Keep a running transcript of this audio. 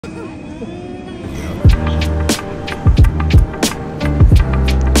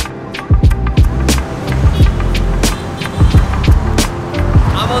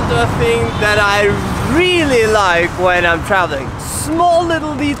a thing that I really like when I'm traveling. Small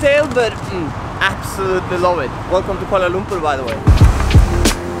little detail, but absolutely love it. Welcome to Kuala Lumpur, by the way.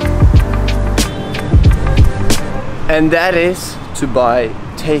 And that is to buy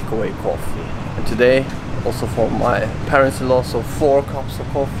takeaway coffee. And today, also for my parents-in-law, so 4 cups of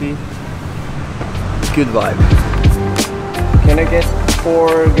coffee. Good vibe. Can I get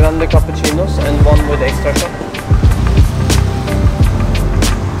 4 grande cappuccinos and 1 with extra shot?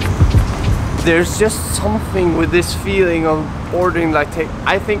 There's just something with this feeling of ordering like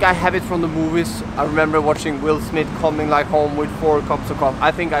I think I have it from the movies. I remember watching Will Smith coming like home with 4 cups of coffee.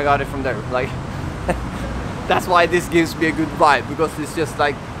 I think I got it from there. Like that's why this gives me a good vibe, because it's just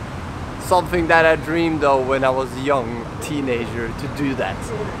like something that I dreamed of when I was young, teenager, to do that.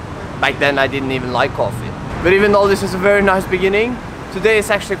 Back then I didn't even like coffee. But even though this is a very nice beginning, today is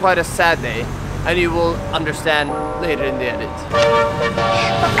actually quite a sad day, and you will understand later in the edit.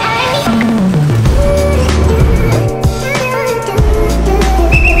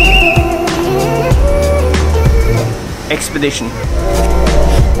 Expedition.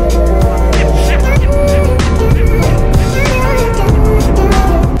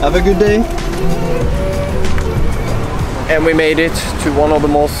 Have a good day. And we made it to one of the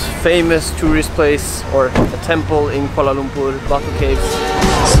most famous tourist places, or a temple in Kuala Lumpur, Batu Caves.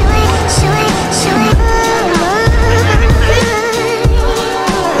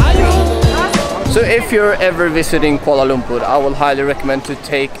 So if you're ever visiting Kuala Lumpur, I will highly recommend to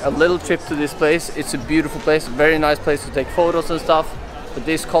take a little trip to this place. It's a beautiful place, a very nice place to take photos and stuff. But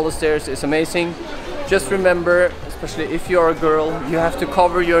this color stairs is amazing. Just remember, especially if you're a girl, you have to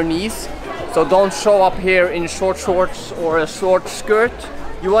cover your knees. So don't show up here in short shorts or a short skirt.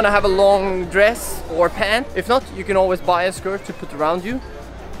 You want to have a long dress or pant. If not, you can always buy a skirt to put around you.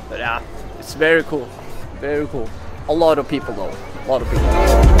 But yeah, it's very cool. Very cool. A lot of people though. A lot of people.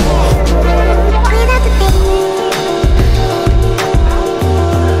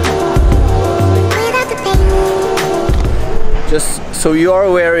 Just so you are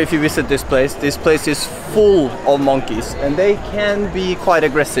aware, if you visit this place is full of monkeys and they can be quite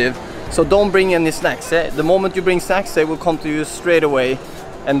aggressive. So don't bring any snacks. The moment you bring snacks, they will come to you straight away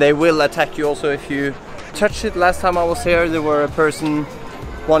and they will attack you also if you touch it. Last time I was here, there were a person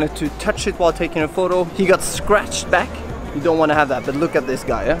wanted to touch it while taking a photo. He got scratched back. You don't want to have that, but look at this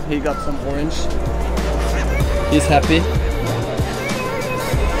guy. He got some orange. He's happy.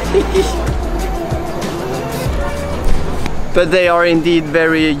 But they are indeed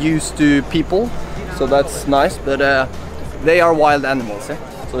very used to people, so that's nice. But they are wild animals.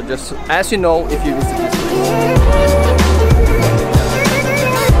 So just as you know, if you visit this place.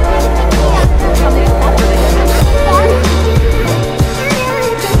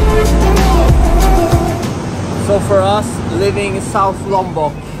 So for us, living in South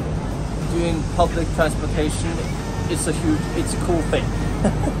Lombok, doing public transportation, it's a cool thing.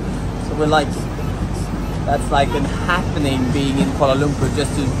 So we like it. That's like an happening being in Kuala Lumpur,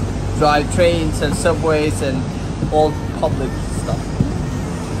 just to drive trains and subways and all public stuff.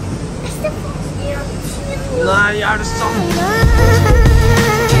 Nej, jag är det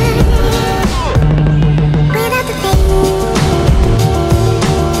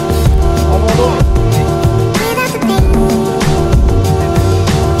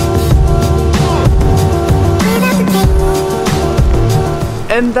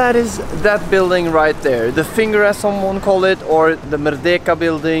And that is that building right there, the Finger as someone call it, or the Merdeka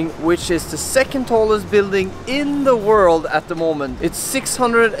building, which is the second tallest building in the world at the moment. It's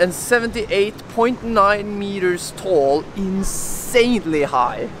 678.9 meters tall, insanely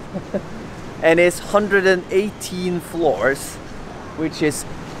high. And it's 118 floors, which is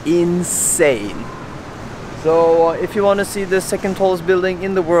insane. So if you want to see the second tallest building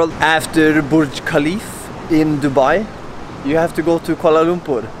in the world after Burj Khalifa in Dubai, you have to go to Kuala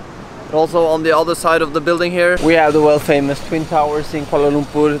Lumpur. Also on the other side of the building here, we have the world-famous Twin Towers in Kuala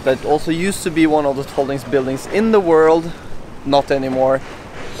Lumpur that also used to be one of the tallest buildings in the world. Not anymore,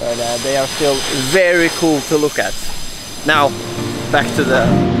 but they are still very cool to look at. Now, back to the...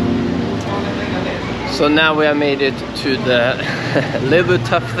 So now we have made it to the little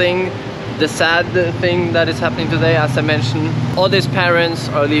tough thing, the sad thing that is happening today. As I mentioned, all these parents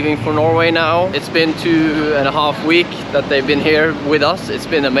are leaving for Norway now. It's been 2.5 weeks that they've been here with us. It's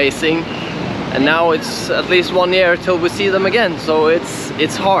been amazing, and now it's at least 1 year till we see them again. So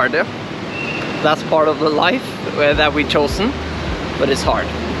it's hard. That's part of the life that we've chosen, but it's hard.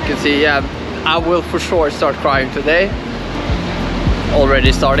 You can see, yeah, I will for sure start crying today.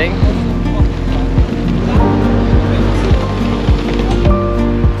 Already starting.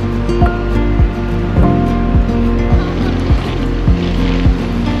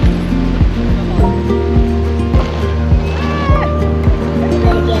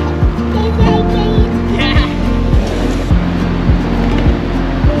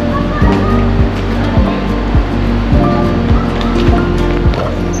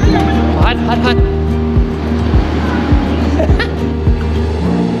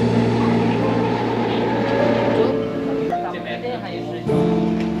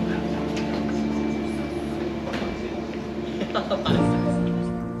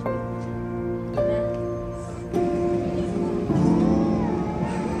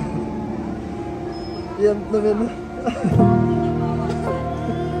 jentene mine.